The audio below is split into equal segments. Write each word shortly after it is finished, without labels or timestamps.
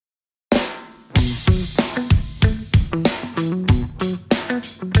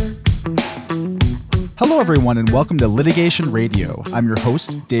Hello, everyone, and welcome to Litigation Radio. I'm your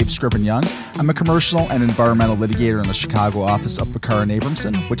host, Dave Scriven-Young. I'm a commercial and environmental litigator in the Chicago office of Bakar and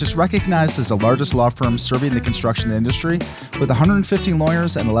Abramson, which is recognized as the largest law firm serving the construction industry with 115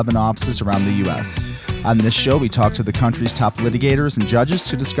 lawyers and 11 offices around the U.S. On this show, we talk to the country's top litigators and judges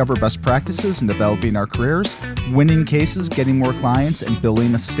to discover best practices in developing our careers, winning cases, getting more clients, and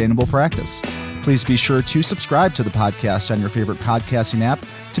building a sustainable practice. Please be sure to subscribe to the podcast on your favorite podcasting app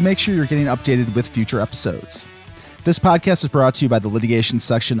to make sure you're getting updated with future episodes. This podcast is brought to you by the litigation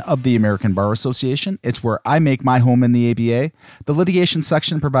section of the American Bar Association. It's where I make my home in the ABA. The litigation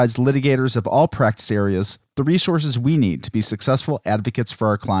section provides litigators of all practice areas the resources we need to be successful advocates for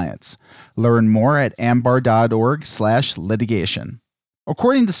our clients. Learn more at ambar.org/litigation.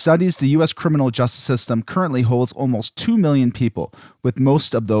 According to studies, the U.S. criminal justice system currently holds almost 2 million people, with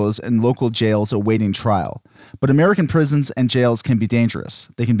most of those in local jails awaiting trial. But American prisons and jails can be dangerous.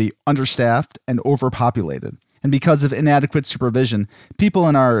 They can be understaffed and overpopulated. And because of inadequate supervision, people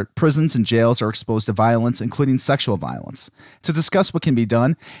in our prisons and jails are exposed to violence, including sexual violence. To discuss what can be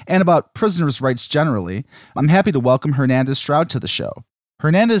done and about prisoners' rights generally, I'm happy to welcome Hernandez Stroud to the show.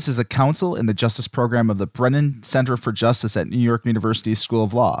 Hernandez is a counsel in the justice program of the Brennan Center for Justice at New York University School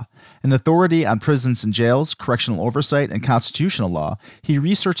of Law. An authority on prisons and jails, correctional oversight, and constitutional law, he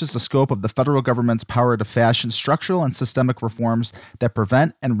researches the scope of the federal government's power to fashion structural and systemic reforms that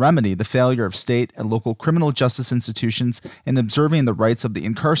prevent and remedy the failure of state and local criminal justice institutions in observing the rights of the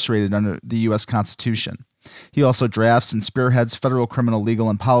incarcerated under the U.S. Constitution. He also drafts and spearheads federal criminal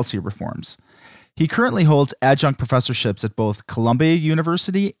legal and policy reforms. He currently holds adjunct professorships at both Columbia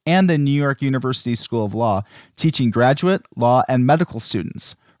University and the New York University School of Law, teaching graduate, law, and medical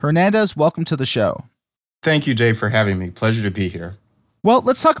students. Hernandez, welcome to the show. Thank you, Dave, for having me. Pleasure to be here. Well,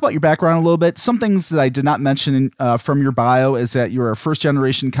 let's talk about your background a little bit. Some things that I did not mention from your bio is that you're a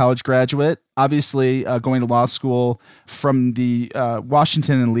first-generation college graduate, obviously going to law school from the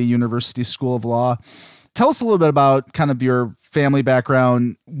Washington and Lee University School of Law. Tell us a little bit about kind of your family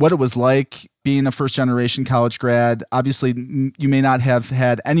background, what it was like being a first-generation college grad. Obviously, you may not have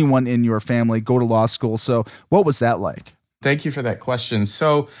had anyone in your family go to law school. So what was that like? Thank you for that question.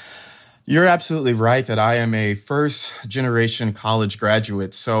 So you're absolutely right that I am a first-generation college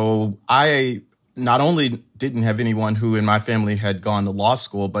graduate. So I not only didn't have anyone who in my family had gone to law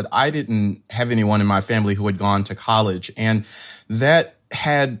school, but I didn't have anyone in my family who had gone to college. And that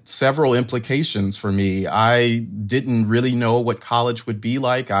had several implications for me. I didn't really know what college would be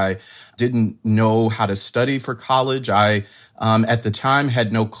like. I didn't know how to study for college. I, at the time,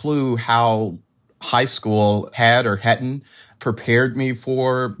 had no clue how high school had or hadn't prepared me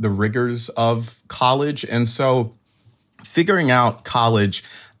for the rigors of college. And so figuring out college,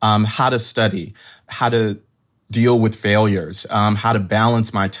 how to study, how to deal with failures, how to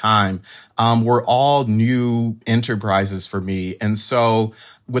balance my time, were all new enterprises for me. And so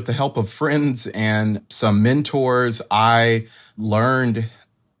with the help of friends and some mentors, I learned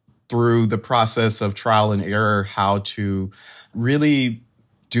through the process of trial and error how to really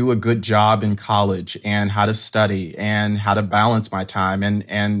do a good job in college and how to study and how to balance my time.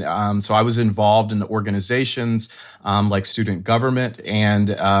 And so I was involved in organizations like student government and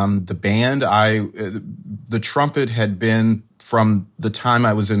the band. The trumpet had been, from the time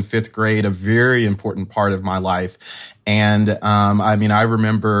I was in fifth grade, a very important part of my life. And I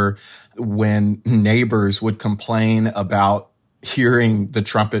remember when neighbors would complain about hearing the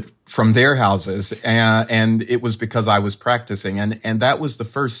trumpet from their houses, and it was because I was practicing. And that was the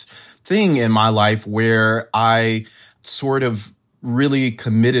first thing in my life where I sort of really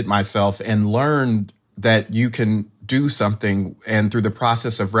committed myself and learned that you can do something and through the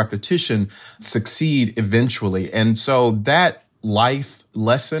process of repetition, succeed eventually. And so that life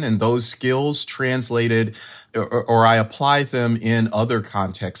lesson and those skills translated or I applied them in other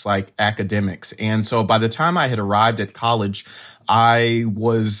contexts like academics. And so by the time I had arrived at college, I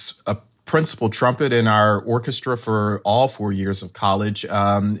was a principal trumpet in our orchestra for all 4 years of college.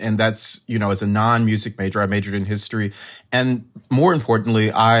 And that's, as a non-music major, I majored in history. And more importantly,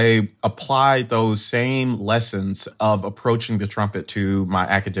 I applied those same lessons of approaching the trumpet to my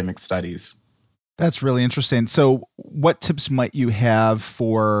academic studies. That's really interesting. So what tips might you have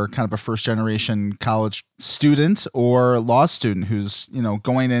for kind of a first generation college student or law student who's,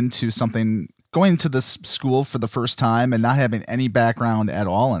 going into this school for the first time and not having any background at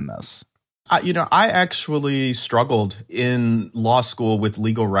all in this? I actually struggled in law school with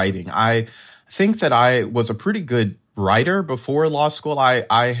legal writing. I think that I was a pretty good writer before law school.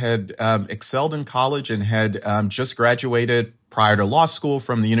 I had excelled in college and had just graduated prior to law school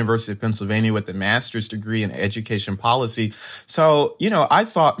from the University of Pennsylvania with a master's degree in education policy. So, I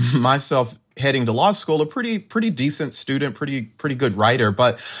thought myself heading to law school, a pretty decent student, pretty good writer,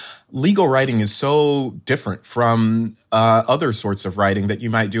 but legal writing is so different from other sorts of writing that you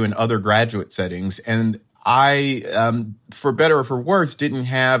might do in other graduate settings. And I, for better or for worse, didn't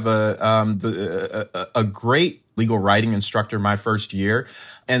have a great legal writing instructor my first year.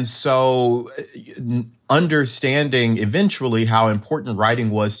 And so understanding eventually how important writing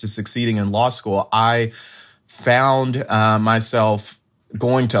was to succeeding in law school, I found myself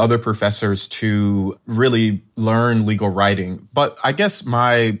going to other professors to really learn legal writing. But I guess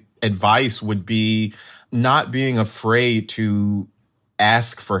my advice would be not being afraid to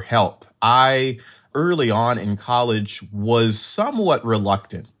ask for help. I, early on in college, was somewhat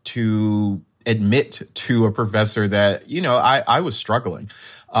reluctant to admit to a professor that, I was struggling,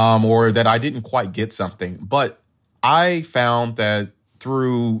 or that I didn't quite get something. But I found that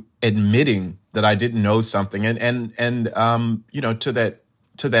through admitting that I didn't know something and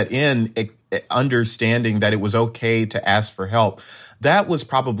to that end, understanding that it was okay to ask for help, that was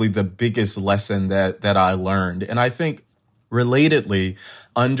probably the biggest lesson that I learned. And I think relatedly,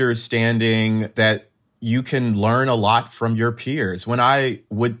 understanding that you can learn a lot from your peers. When I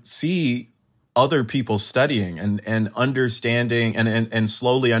would see other people studying and understanding and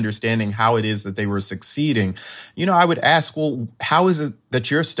slowly understanding how it is that they were succeeding, I would ask, well, how is it that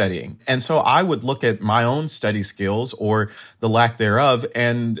you're studying? And so I would look at my own study skills or the lack thereof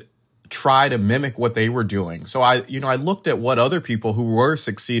and try to mimic what they were doing. So I looked at what other people who were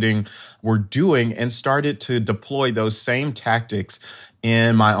succeeding were doing and started to deploy those same tactics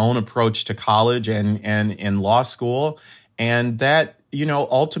in my own approach to college and in law school. And that,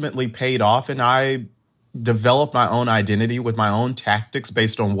 ultimately paid off. And I developed my own identity with my own tactics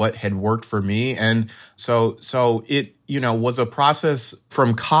based on what had worked for me. And so it, was a process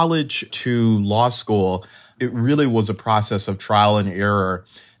from college to law school. It really was a process of trial and error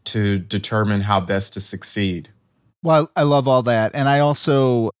to determine how best to succeed. Well, I love all that. And I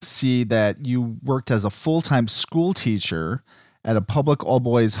also see that you worked as a full-time school teacher at a public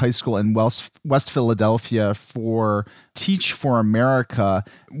all-boys high school in West Philadelphia for Teach for America.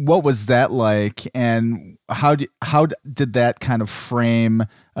 What was that like? And how did that kind of frame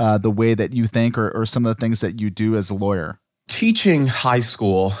the way that you think or some of the things that you do as a lawyer? Teaching high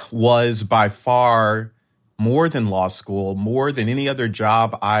school was by far more than law school, more than any other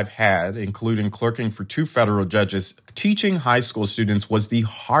job I've had, including clerking for 2 federal judges. Teaching high school students was the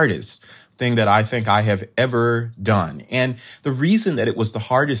hardest thing that I think I have ever done. And the reason that it was the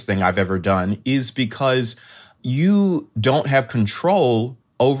hardest thing I've ever done is because you don't have control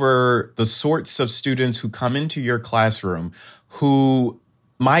over the sorts of students who come into your classroom who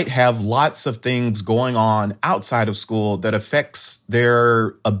might have lots of things going on outside of school that affects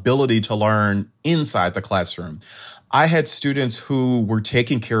their ability to learn inside the classroom. I had students who were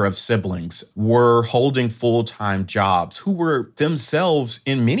taking care of siblings, were holding full-time jobs, who were themselves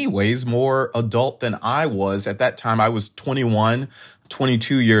in many ways more adult than I was. At that time, I was 21,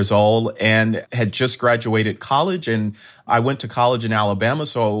 22 years old and had just graduated college. And I went to college in Alabama.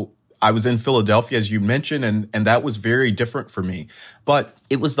 So I was in Philadelphia, as you mentioned, and that was very different for me. But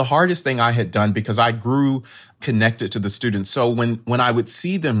it was the hardest thing I had done because I grew connected to the students. So when I would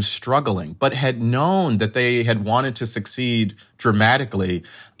see them struggling, but had known that they had wanted to succeed dramatically,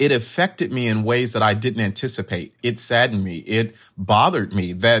 it affected me in ways that I didn't anticipate. It saddened me. It bothered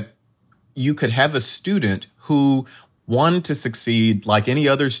me that you could have a student who wanted to succeed like any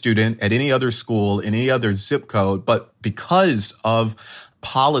other student at any other school, in any other zip code, but because of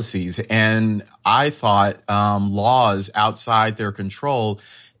policies and I thought laws outside their control,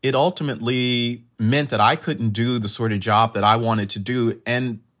 it ultimately meant that I couldn't do the sort of job that I wanted to do.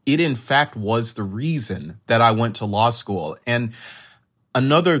 And it, in fact, was the reason that I went to law school. And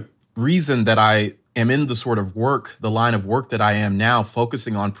another reason that I am in the sort of work, the line of work that I am now,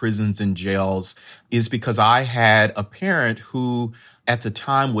 focusing on prisons and jails, is because I had a parent who at the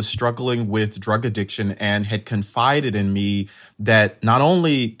time was struggling with drug addiction and had confided in me that not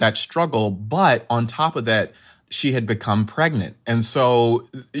only that struggle, but on top of that, she had become pregnant. And so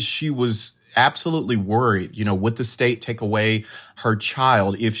she was absolutely worried, would the state take away her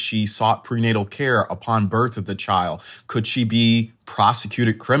child if she sought prenatal care upon birth of the child? Could she be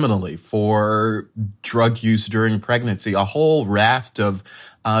prosecuted criminally for drug use during pregnancy? A whole raft of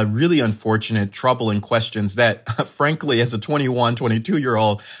really unfortunate, troubling questions that, frankly, as a 21,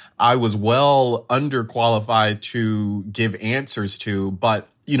 22-year-old, I was well underqualified to give answers to. But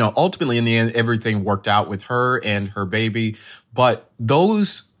ultimately, in the end, everything worked out with her and her baby. But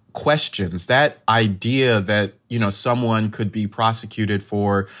those questions, that idea that, someone could be prosecuted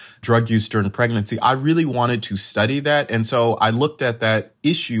for drug use during pregnancy. I really wanted to study that. And so I looked at that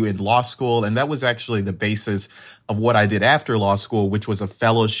issue in law school, and that was actually the basis of what I did after law school, which was a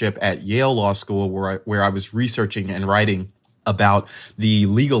fellowship at Yale Law School where I was researching and writing about the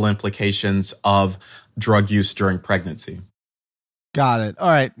legal implications of drug use during pregnancy. Got it. All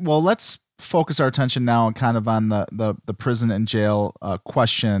right. Well, let's focus our attention now kind of on the prison and jail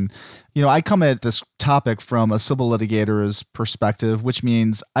question. I come at this topic from a civil litigator's perspective, which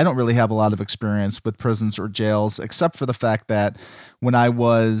means I don't really have a lot of experience with prisons or jails, except for the fact that when I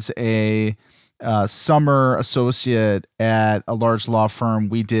was a summer associate at a large law firm,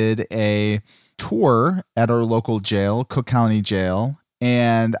 we did a tour at our local jail, Cook County Jail.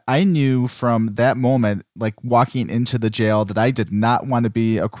 And I knew from that moment, like walking into the jail, that I did not want to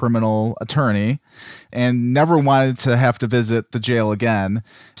be a criminal attorney and never wanted to have to visit the jail again.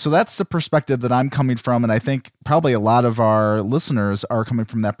 So that's the perspective that I'm coming from. And I think probably a lot of our listeners are coming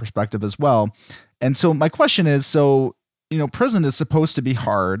from that perspective as well. And so my question is, prison is supposed to be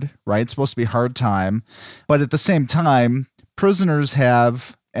hard, right? It's supposed to be a hard time. But at the same time, prisoners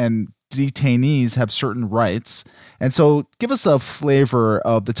have, and detainees have certain rights. And so give us a flavor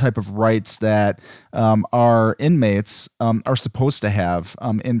of the type of rights that our inmates are supposed to have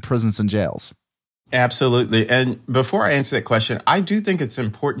in prisons and jails. Absolutely. And before I answer that question, I do think it's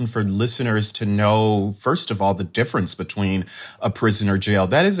important for listeners to know, first of all, the difference between a prison or jail.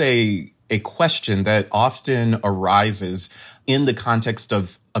 That is a question that often arises in the context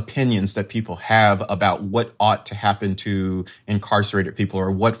of opinions that people have about what ought to happen to incarcerated people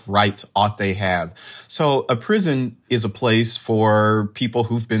or what rights ought they have. So a prison is a place for people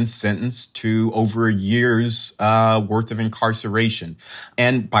who've been sentenced to over a year's worth of incarceration.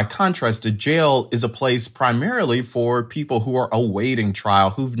 And by contrast, a jail is a place primarily for people who are awaiting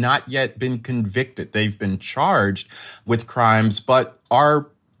trial, who've not yet been convicted. They've been charged with crimes, but are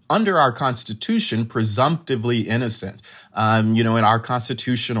under our Constitution, presumptively innocent. In our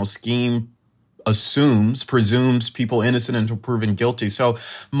constitutional scheme presumes people innocent until proven guilty. So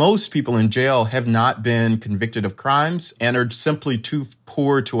most people in jail have not been convicted of crimes and are simply too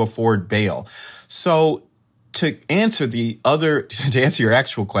poor to afford bail. So to answer your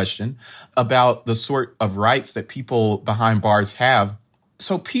actual question about the sort of rights that people behind bars have,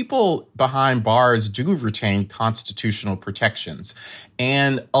 so people behind bars do retain constitutional protections,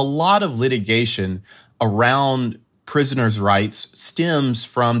 and a lot of litigation around prisoners' rights stems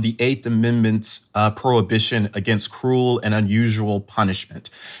from the Eighth Amendment's prohibition against cruel and unusual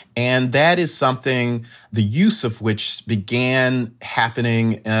punishment. And that is something, the use of which began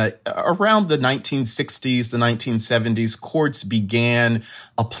happening around the 1960s, the 1970s. Courts began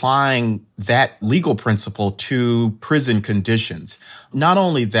applying that legal principle to prison conditions. Not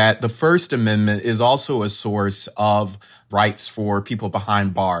only that, the First Amendment is also a source of rights for people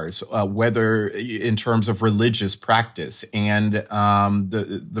behind bars, whether in terms of religious practice and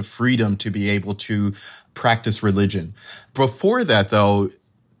the freedom to be able to practice religion. Before that, though,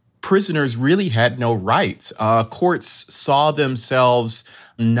 prisoners really had no rights. Courts saw themselves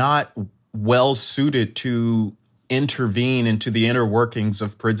not well suited to intervene into the inner workings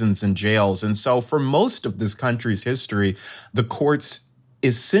of prisons and jails. And so for most of this country's history, the courts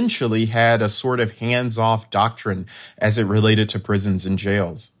essentially had a sort of hands-off doctrine as it related to prisons and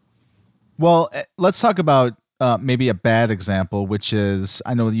jails. Well, let's talk about maybe a bad example, which is,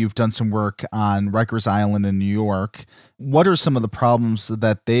 I know that you've done some work on Rikers Island in New York. What are some of the problems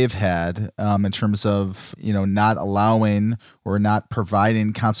that they've had in terms of, not allowing or not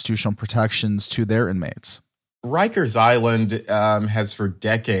providing constitutional protections to their inmates? Rikers Island has for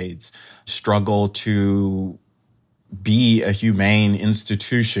decades struggled to be a humane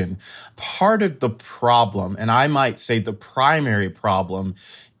institution. Part of the problem, and I might say the primary problem,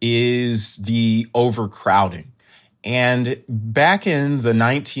 is the overcrowding. And back in the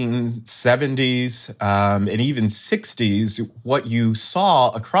 1970s and even 60s, what you saw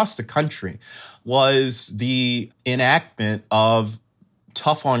across the country was the enactment of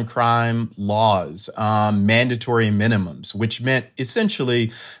tough on crime laws, mandatory minimums, which meant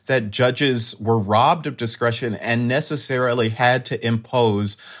essentially that judges were robbed of discretion and necessarily had to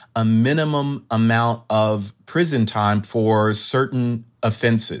impose a minimum amount of prison time for certain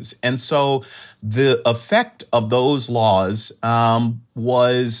offenses. And so the effect of those laws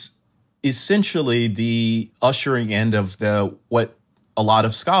was essentially the ushering in of what a lot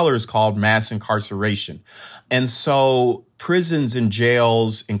of scholars called mass incarceration. And so prisons and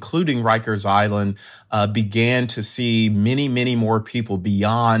jails, including Rikers Island, began to see many, many more people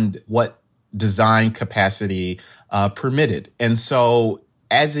beyond what design capacity permitted. And so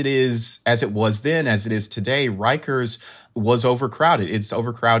as it was then, as it is today, Rikers was overcrowded. It's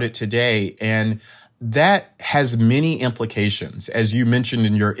overcrowded today. And that has many implications, as you mentioned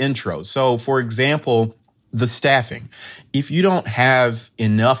in your intro. So, for example, the staffing. If you don't have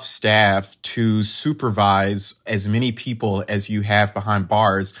enough staff to supervise as many people as you have behind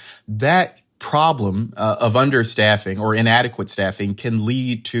bars, that problem of understaffing or inadequate staffing can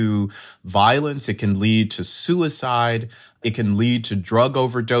lead to violence. It can lead to suicide. It can lead to drug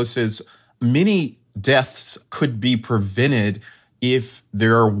overdoses. Many deaths could be prevented if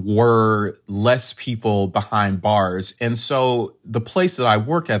there were less people behind bars. And so the place that I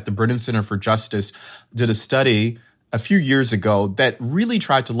work at, the Brennan Center for Justice, did a study a few years ago that really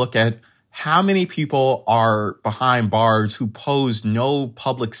tried to look at how many people are behind bars who pose no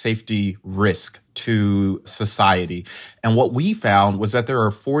public safety risk to society. And what we found was that there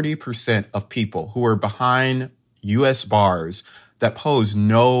are 40% of people who are behind U.S. bars that pose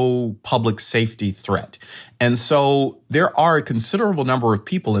no public safety threat. And so there are a considerable number of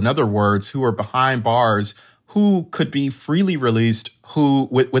people, in other words, who are behind bars who could be freely released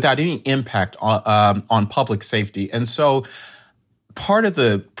without any impact on public safety. And so part of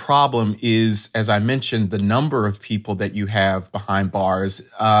the problem is, as I mentioned, the number of people that you have behind bars,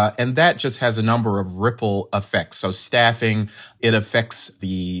 and that just has a number of ripple effects. So staffing, it affects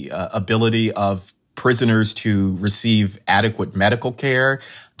the ability of prisoners to receive adequate medical care.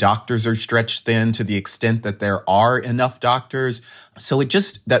 Doctors are stretched thin to the extent that there are enough doctors. So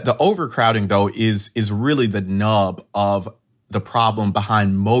that the overcrowding, though, is really the nub of the problem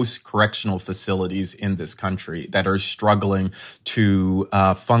behind most correctional facilities in this country that are struggling to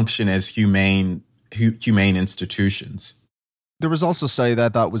function as humane institutions. There was also a study that I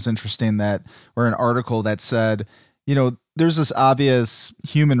thought was interesting or an article that said, there's this obvious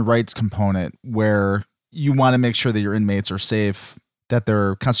human rights component where you want to make sure that your inmates are safe, that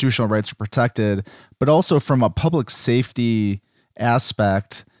their constitutional rights are protected, but also from a public safety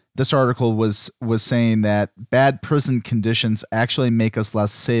aspect. This article was saying that bad prison conditions actually make us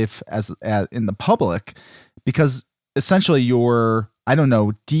less safe in the public, because essentially you're,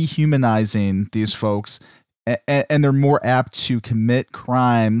 dehumanizing these folks, and they're more apt to commit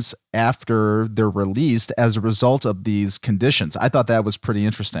crimes after they're released as a result of these conditions. I thought that was pretty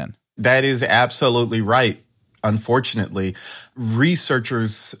interesting. That is absolutely right. Unfortunately,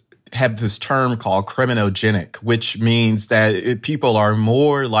 researchers have this term called criminogenic, which means that people are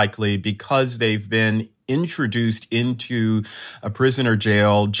more likely, because they've been introduced into a prison or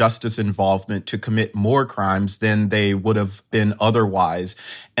jail justice involvement, to commit more crimes than they would have been otherwise.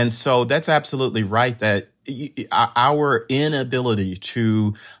 And so that's absolutely right, that our inability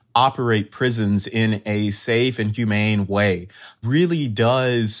to operate prisons in a safe and humane way really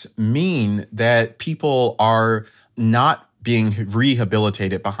does mean that people are not being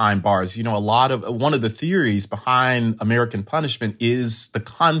rehabilitated behind bars. One of the theories behind American punishment is the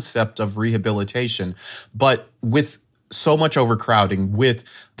concept of rehabilitation. But with so much overcrowding, with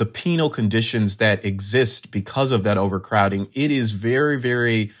the penal conditions that exist because of that overcrowding, it is very,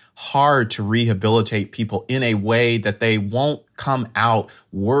 very hard to rehabilitate people in a way that they won't come out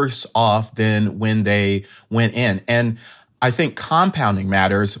worse off than when they went in. And I think compounding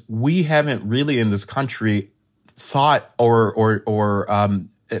matters. We haven't really in this country thought or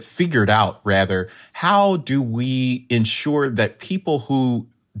figured out, rather, how do we ensure that people who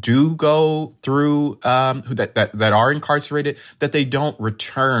do go through that are incarcerated, that they don't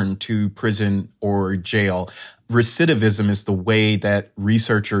return to prison or jail. Recidivism is the way that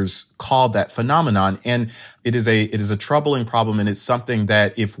researchers call that phenomenon, and it is a troubling problem, and it's something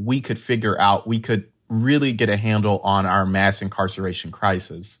that if we could figure out, we could really get a handle on our mass incarceration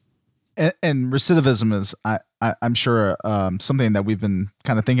crisis. And recidivism is, I'm sure, something that we've been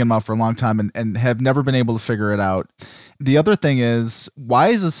kind of thinking about for a long time and have never been able to figure it out. The other thing is, why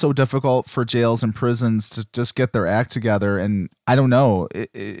is it so difficult for jails and prisons to just get their act together? And I don't know,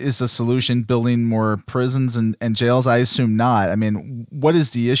 is the solution building more prisons and jails? I assume not. I mean, what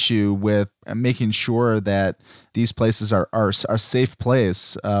is the issue with making sure that these places are a safe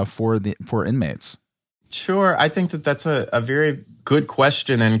place for inmates? Sure. I think that that's a very good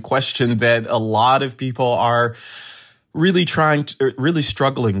question, and question that a lot of people are really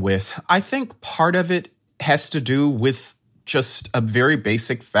struggling with. I think part of it has to do with just a very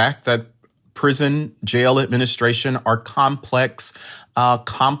basic fact that prison jail administration are complex,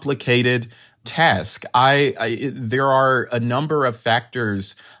 complicated tasks. There are a number of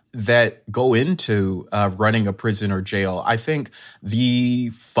factors that go into running a prison or jail. I think the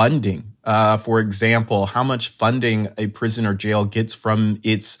funding, for example, how much funding a prison or jail gets from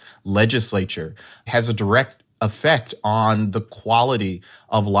its legislature has a direct effect on the quality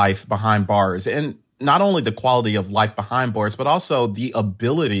of life behind bars. And not only the quality of life behind bars, but also the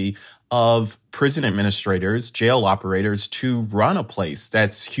ability of prison administrators, jail operators to run a place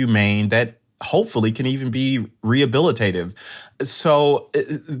that's humane, that hopefully can even be rehabilitative. So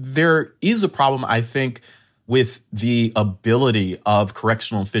there is a problem, I think, with the ability of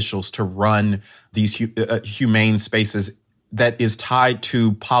correctional officials to run these humane spaces that is tied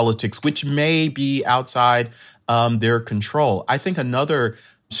to politics, which may be outside their control. I think another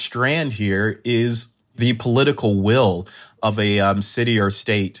strand here is the political will of a city or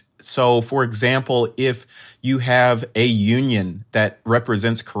state. So, for example, if you have a union that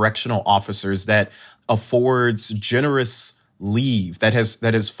represents correctional officers that affords generous leave, that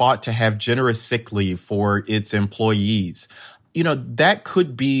has fought to have generous sick leave for its employees, that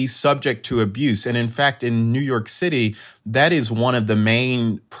could be subject to abuse. And in fact, in New York City, that is one of the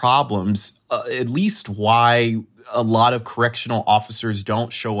main problems, at least why a lot of correctional officers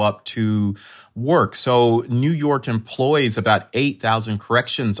don't show up to work. So New York employs about 8,000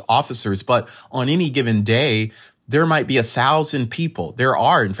 corrections officers, but on any given day, there might be 1,000 people. There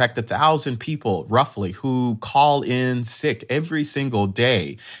are, in fact, 1,000 people roughly who call in sick every single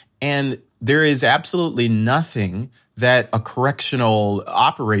day. And there is absolutely nothing that a correctional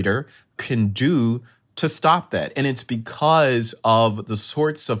operator can do to stop that. And it's because of the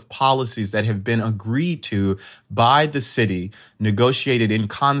sorts of policies that have been agreed to by the city, negotiated in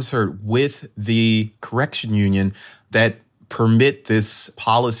concert with the correction union, that permit this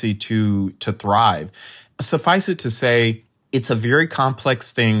policy to thrive. Suffice it to say, it's a very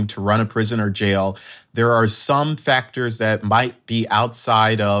complex thing to run a prison or jail. There are some factors that might be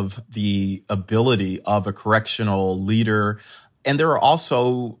outside of the ability of a correctional leader. And there are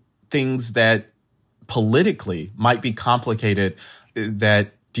also things that politically might be complicated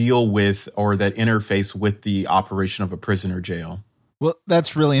that deal with or that interface with the operation of a prison or jail. Well,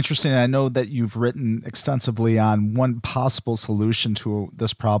 that's really interesting. I know that you've written extensively on one possible solution to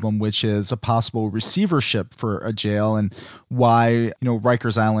this problem, which is a possible receivership for a jail, and why,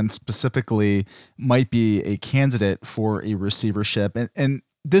 Rikers Island specifically might be a candidate for a receivership. And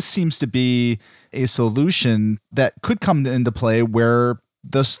this seems to be a solution that could come into play where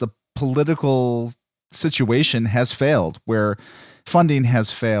the political situation has failed, where funding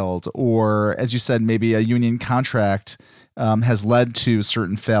has failed, or, as you said, maybe a union contract has led to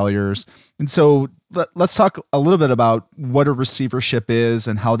certain failures. And so let's talk a little bit about what a receivership is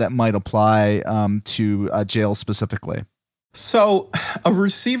and how that might apply to jail specifically. So a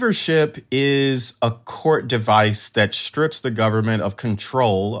receivership is a court device that strips the government of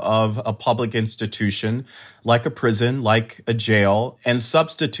control of a public institution like a prison, like a jail, and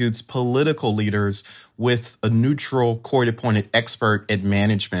substitutes political leaders with a neutral court-appointed expert at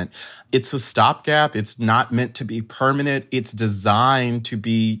management. It's a stopgap. It's not meant to be permanent. It's designed to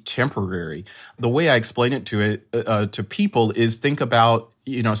be temporary. The way I explain it to people is, think about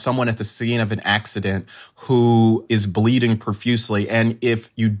someone at the scene of an accident who is bleeding profusely. And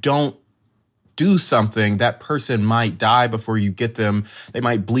if you don't do something, that person might die before you get them. They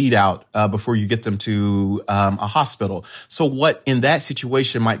might bleed out before you get them to a hospital. So what in that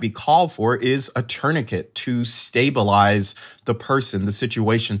situation might be called for is a tourniquet to stabilize the person, the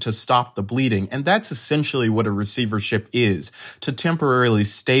situation, to stop the bleeding. And that's essentially what a receivership is, to temporarily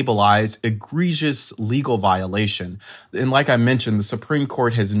stabilize egregious legal violation. And like I mentioned, the Supreme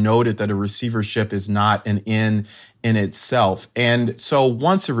Court has noted that a receivership is not an end in itself. And so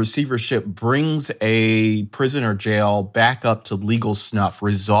once a receivership brings a prison or jail back up to legal snuff,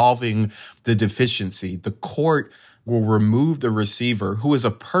 resolving the deficiency, the court will remove the receiver, who is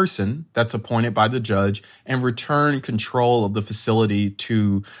a person that's appointed by the judge, and return control of the facility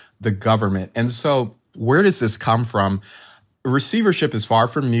to the government. And so where does this come from? Receivership is far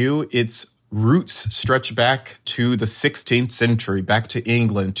from new. Its roots stretch back to the 16th century, back to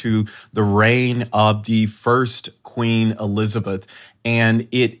England, to the reign of the first Queen Elizabeth. And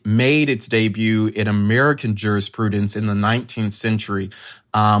it made its debut in American jurisprudence in the 19th century,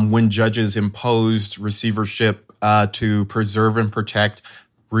 when judges imposed receivership to preserve and protect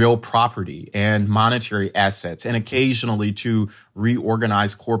real property and monetary assets, and occasionally to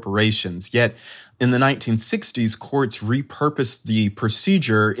reorganize corporations. Yet in the 1960s, courts repurposed the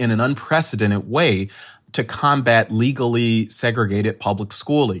procedure in an unprecedented way to combat legally segregated public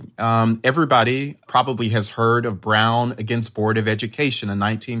schooling. Everybody probably has heard of Brown against Board of Education, a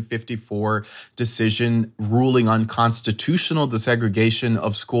 1954 decision ruling unconstitutional desegregation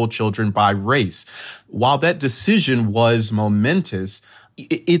of school children by race. While that decision was momentous,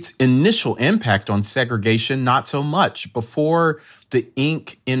 its initial impact on segregation, not so much. Before the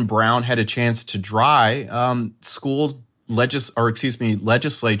ink in Brown had a chance to dry,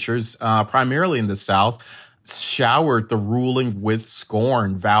 legislatures, primarily in the South, showered the ruling with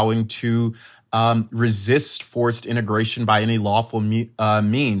scorn, vowing to resist forced integration by any lawful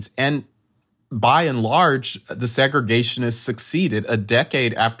means. And by and large, the segregationists succeeded. A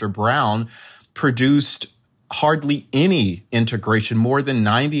decade after Brown produced hardly any integration. More than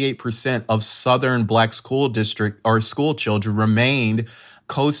 98% of Southern Black school children remained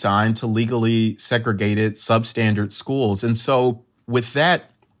co-signed to legally segregated substandard schools. And so with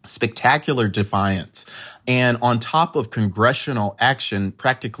that spectacular defiance, and on top of congressional action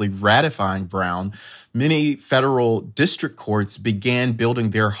practically ratifying Brown, many federal district courts began building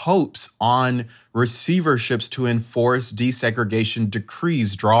their hopes on receiverships to enforce desegregation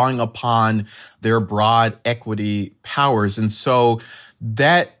decrees, drawing upon their broad equity powers. And so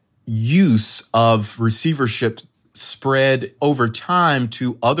that use of receivership spread over time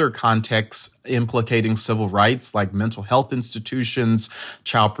to other contexts implicating civil rights like mental health institutions,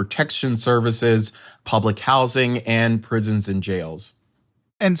 child protection services, public housing, and prisons and jails.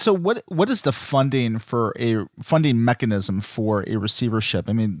 And so what is the funding mechanism for a receivership?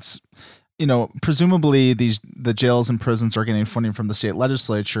 I mean, presumably the jails and prisons are getting funding from the state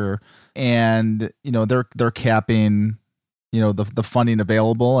legislature, and they're capping the funding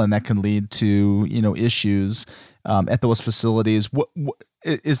available, and that can lead to issues at those facilities. What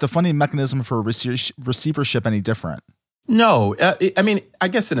is the funding mechanism for receivership any different? No, I mean, I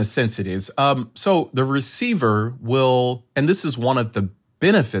guess in a sense it is. So the receiver will, and this is one of the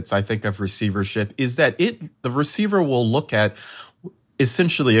benefits, I think, of receivership, is that the receiver will look at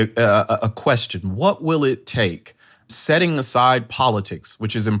essentially a question: what will it take? Setting aside politics,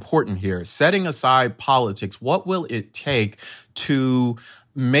 which is important here, setting aside politics, what will it take to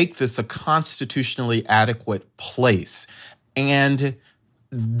make this a constitutionally adequate place? And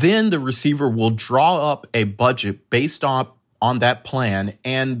then the receiver will draw up a budget based on that plan,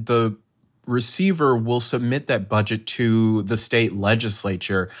 and the receiver will submit that budget to the state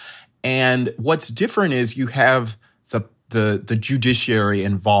legislature. And what's different is you have the judiciary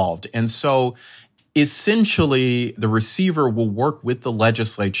involved. And so essentially, the receiver will work with the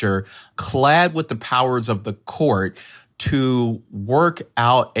legislature, clad with the powers of the court, to work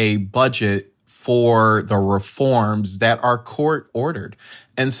out a budget for the reforms that are court ordered.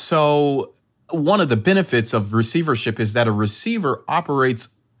 And so one of the benefits of receivership is that a receiver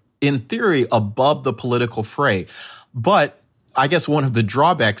operates, in theory, above the political fray. But I guess one of the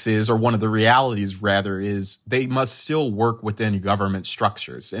drawbacks is, or one of the realities rather, is they must still work within government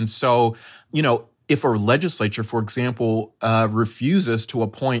structures. And so, if a legislature, for example, refuses to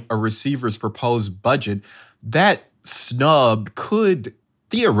appoint a receiver's proposed budget, that snub could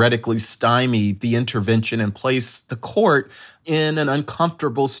theoretically stymie the intervention and place the court in an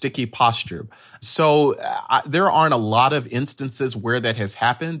uncomfortable, sticky posture. So there aren't a lot of instances where that has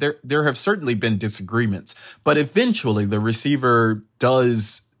happened. There have certainly been disagreements, but eventually the receiver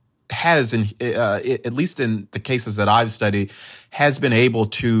has, at least in the cases that I've studied, has been able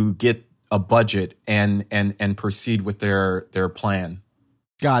to get a budget and proceed with their plan.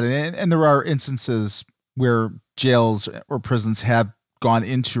 Got it. And there are instances where jails or prisons have gone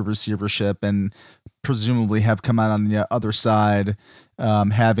into receivership and presumably have come out on the other side,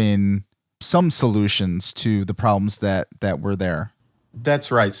 having some solutions to the problems that were there.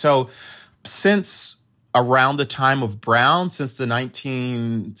 That's right. So since around the time of Brown, since the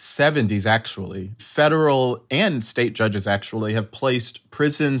 1970s, actually, federal and state judges actually have placed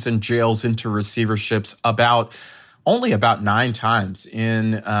prisons and jails into receiverships only about 9 times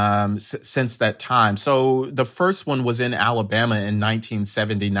since that time. So the first one was in Alabama in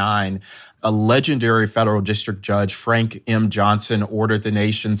 1979. A legendary federal district judge, Frank M. Johnson, ordered the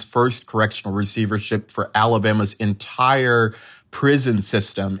nation's first correctional receivership for Alabama's entire prison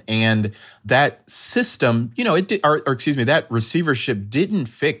system. And that system, that receivership didn't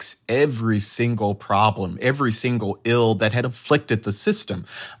fix every single problem, every single ill that had afflicted the system.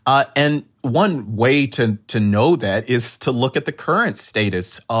 And one way to know that is to look at the current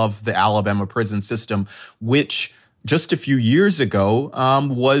status of the Alabama prison system, which just a few years ago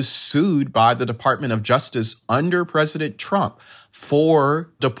was sued by the Department of Justice under President Trump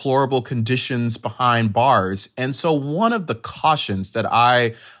for deplorable conditions behind bars. And so one of the cautions that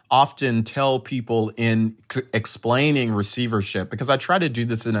I often tell people in explaining receivership, because I try to do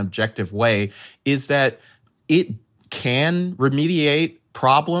this in an objective way, is that it can remediate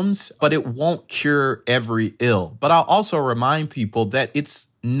problems, but it won't cure every ill. But I'll also remind people that it's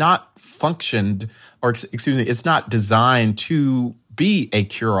not it's not designed to be a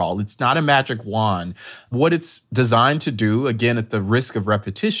cure-all. It's not a magic wand. What it's designed to do, again, at the risk of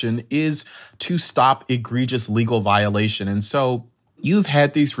repetition, is to stop egregious legal violation. And so you've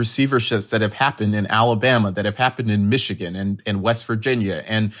had these receiverships that have happened in Alabama, that have happened in Michigan and West Virginia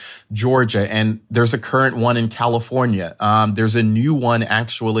and Georgia. And there's a current one in California. There's a new one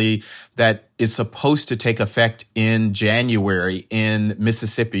actually that is supposed to take effect in January in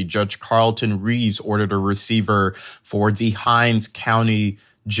Mississippi. Judge Carlton Reeves ordered a receiver for the Hinds County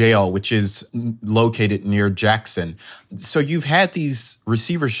Jail, which is located near Jackson. So you've had these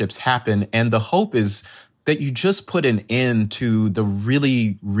receiverships happen, and the hope is that you just put an end to the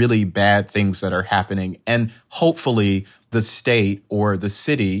really, really bad things that are happening. And hopefully the state or the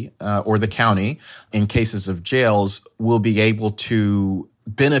city or the county, in cases of jails, will be able to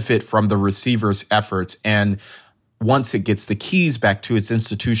benefit from the receiver's efforts. And once it gets the keys back to its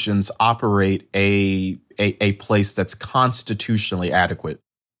institutions, operate a place that's constitutionally adequate.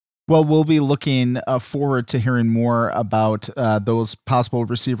 Well, we'll be looking forward to hearing more about those possible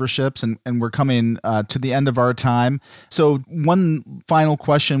receiverships, and we're coming to the end of our time. So one final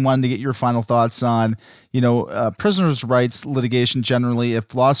question, wanted to get your final thoughts on, prisoners' rights litigation generally.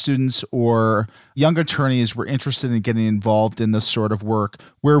 If law students or young attorneys were interested in getting involved in this sort of work,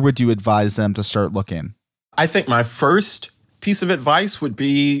 where would you advise them to start looking? I think my first piece of advice would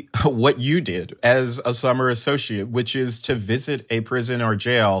be what you did as a summer associate, which is to visit a prison or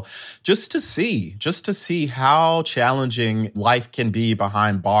jail just to see how challenging life can be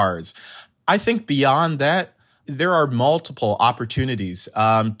behind bars. I think beyond that, there are multiple opportunities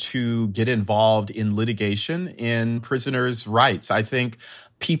to get involved in litigation in prisoners' rights. I think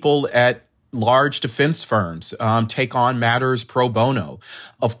people at large defense firms take on matters pro bono.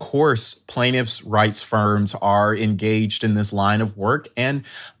 Of course, plaintiffs' rights firms are engaged in this line of work. And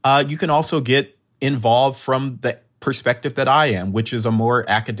you can also get involved from the perspective that I am, which is a more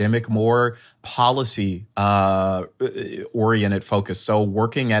academic, more policy oriented focus. So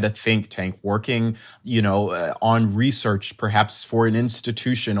working at a think tank, working, on research, perhaps for an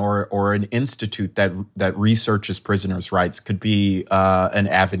institution or an institute that researches prisoners' rights could be an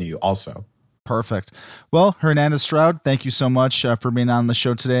avenue also. Perfect. Well, Hernandez Stroud, thank you so much for being on the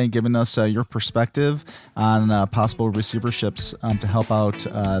show today and giving us your perspective on possible receiverships to help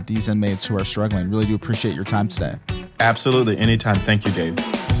out these inmates who are struggling. Really do appreciate your time today. Absolutely. Anytime. Thank you, Dave.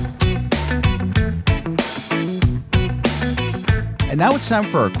 And now it's time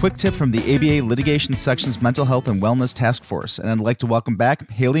for a quick tip from the ABA Litigation Section's Mental Health and Wellness Task Force. And I'd like to welcome back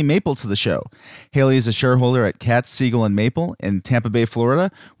Haley Maple to the show. Haley is a shareholder at Katz, Siegel & Maple in Tampa Bay, Florida,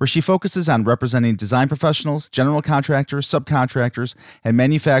 where she focuses on representing design professionals, general contractors, subcontractors, and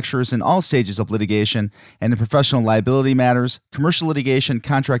manufacturers in all stages of litigation and in professional liability matters, commercial litigation,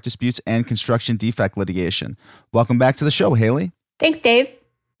 contract disputes, and construction defect litigation. Welcome back to the show, Haley. Thanks, Dave.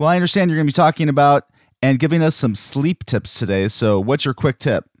 Well, I understand you're going to be talking about and giving us some sleep tips today. So what's your quick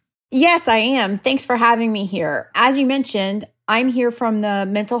tip? Yes, I am. Thanks for having me here. As you mentioned, I'm here from the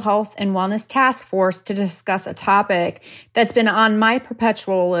Mental Health and Wellness Task Force to discuss a topic that's been on my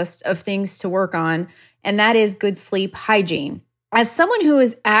perpetual list of things to work on, and that is good sleep hygiene. As someone who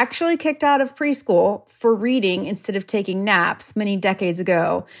was actually kicked out of preschool for reading instead of taking naps many decades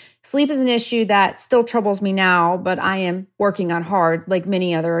ago, sleep is an issue that still troubles me now, but I am working on hard like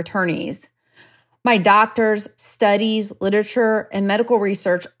many other attorneys. My doctors, studies, literature, and medical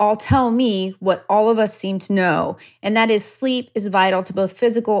research all tell me what all of us seem to know, and that is sleep is vital to both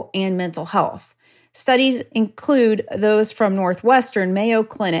physical and mental health. Studies include those from Northwestern, Mayo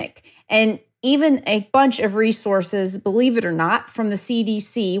Clinic, and even a bunch of resources, believe it or not, from the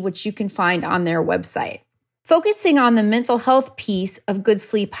CDC, which you can find on their website. Focusing on the mental health piece of good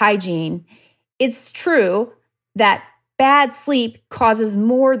sleep hygiene, it's true that bad sleep causes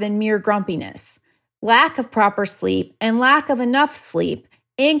more than mere grumpiness. Lack of proper sleep and lack of enough sleep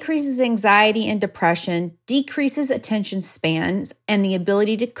increases anxiety and depression, decreases attention spans and the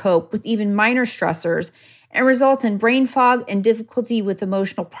ability to cope with even minor stressors, and results in brain fog and difficulty with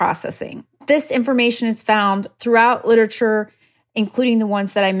emotional processing. This information is found throughout literature, including the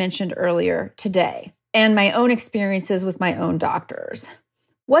ones that I mentioned earlier today, and my own experiences with my own doctors.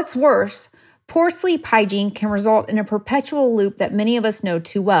 What's worse, poor sleep hygiene can result in a perpetual loop that many of us know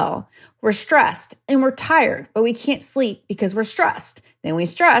too well. We're stressed and we're tired, but we can't sleep because we're stressed. Then we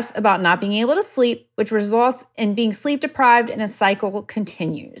stress about not being able to sleep, which results in being sleep deprived, and the cycle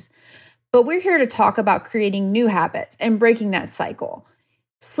continues. But we're here to talk about creating new habits and breaking that cycle.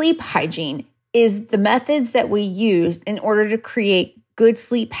 Sleep hygiene is the methods that we use in order to create good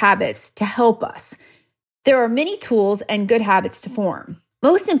sleep habits to help us. There are many tools and good habits to form.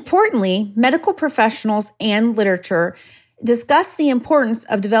 Most importantly, medical professionals and literature discuss the importance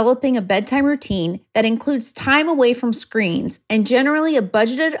of developing a bedtime routine that includes time away from screens and generally a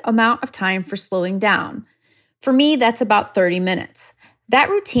budgeted amount of time for slowing down. For me, that's about 30 minutes. That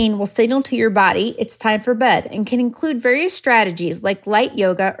routine will signal to your body it's time for bed and can include various strategies like light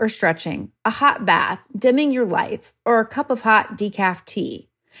yoga or stretching, a hot bath, dimming your lights, or a cup of hot decaf tea.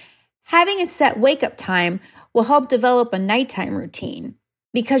 Having a set wake-up time will help develop a nighttime routine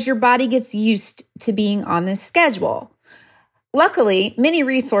because your body gets used to being on this schedule. Luckily, many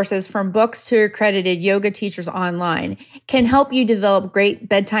resources from books to accredited yoga teachers online can help you develop great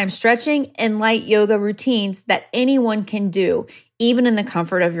bedtime stretching and light yoga routines that anyone can do, even in the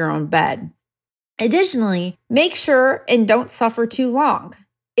comfort of your own bed. Additionally, make sure and don't suffer too long.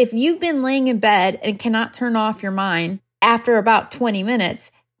 If you've been laying in bed and cannot turn off your mind after about 20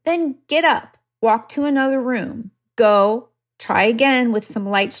 minutes, then get up, walk to another room, go, try again with some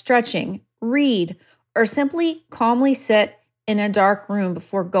light stretching, read, or simply calmly sit in a dark room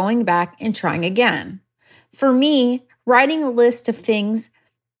before going back and trying again. For me, writing a list of things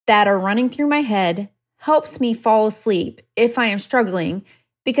that are running through my head helps me fall asleep if I am struggling,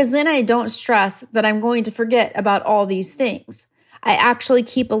 because then I don't stress that I'm going to forget about all these things. I actually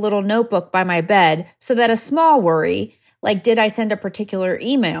keep a little notebook by my bed so that a small worry, like did I send a particular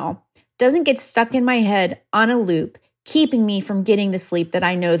email, doesn't get stuck in my head on a loop, keeping me from getting the sleep that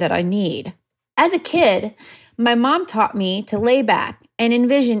I know that I need. As a kid, my mom taught me to lay back and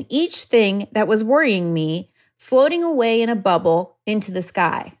envision each thing that was worrying me floating away in a bubble into the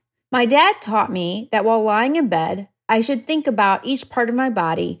sky. My dad taught me that while lying in bed, I should think about each part of my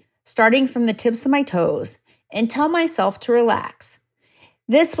body, starting from the tips of my toes, and tell myself to relax.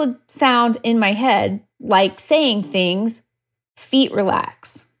 This would sound in my head like saying things, feet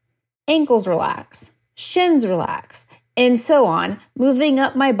relax, ankles relax, shins relax, and so on, moving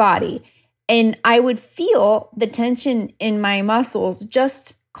up my body. And I would feel the tension in my muscles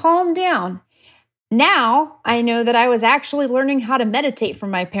just calm down. Now I know that I was actually learning how to meditate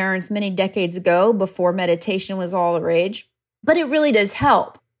from my parents many decades ago before meditation was all the rage, but it really does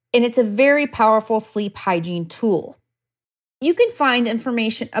help. And it's a very powerful sleep hygiene tool. You can find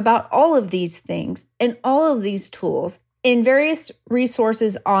information about all of these things and all of these tools in various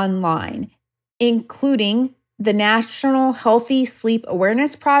resources online, including the National Healthy Sleep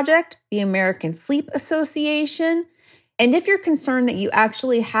Awareness Project, the American Sleep Association. And if you're concerned that you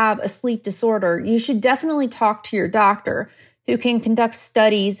actually have a sleep disorder, you should definitely talk to your doctor, who can conduct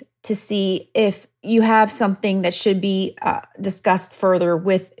studies to see if you have something that should be discussed further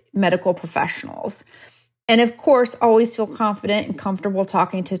with medical professionals. And of course, always feel confident and comfortable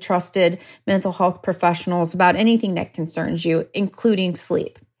talking to trusted mental health professionals about anything that concerns you, including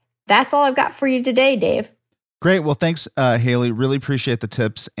sleep. That's all I've got for you today, Dave. Great. Well, thanks, Haley. Really appreciate the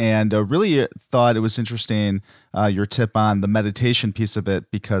tips, and really thought it was interesting, your tip on the meditation piece of it,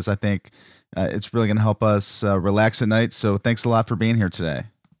 because I think it's really going to help us relax at night. So thanks a lot for being here today.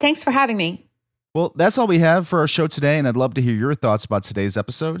 Thanks for having me. Well, that's all we have for our show today, and I'd love to hear your thoughts about today's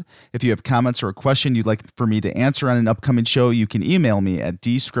episode. If you have comments or a question you'd like for me to answer on an upcoming show, you can email me at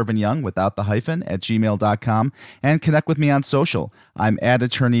dscrivenyoung without the hyphen @gmail.com and connect with me on social. I'm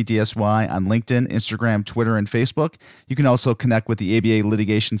 @AttorneyDSY on LinkedIn, Instagram, Twitter, and Facebook. You can also connect with the ABA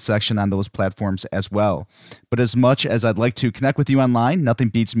litigation section on those platforms as well. But as much as I'd like to connect with you online, nothing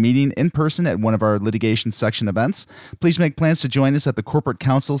beats meeting in person at one of our litigation section events. Please make plans to join us at the Corporate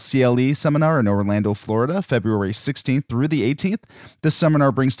Counsel CLE seminar in Orlando, Florida, February 16th through the 18th. This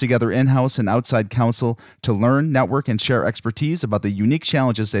seminar brings together in-house and outside counsel to learn, network, and share expertise about the unique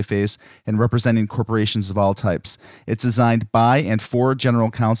challenges they face in representing corporations of all types. It's designed by and for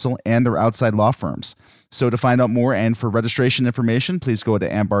general counsel and their outside law firms. So to find out more and for registration information, please go to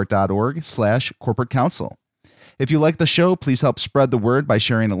ambart.org/corporate counsel. If you like the show, please help spread the word by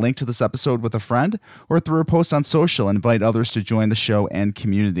sharing a link to this episode with a friend or through a post on social and invite others to join the show and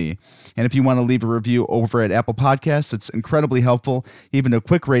community. And if you want to leave a review over at Apple Podcasts, it's incredibly helpful. Even a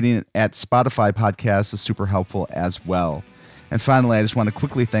quick rating at Spotify Podcasts is super helpful as well. And finally, I just want to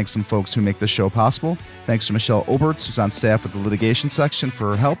quickly thank some folks who make this show possible. Thanks to Michelle Oberts, who's on staff with the litigation section, for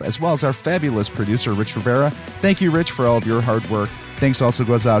her help, as well as our fabulous producer, Rich Rivera. Thank you, Rich, for all of your hard work. Thanks also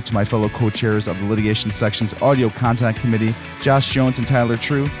goes out to my fellow co-chairs of the litigation section's audio content committee, Josh Jones and Tyler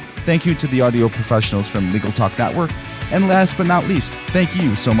True. Thank you to the audio professionals from Legal Talk Network. And last but not least, thank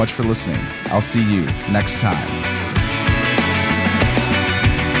you so much for listening. I'll see you next time.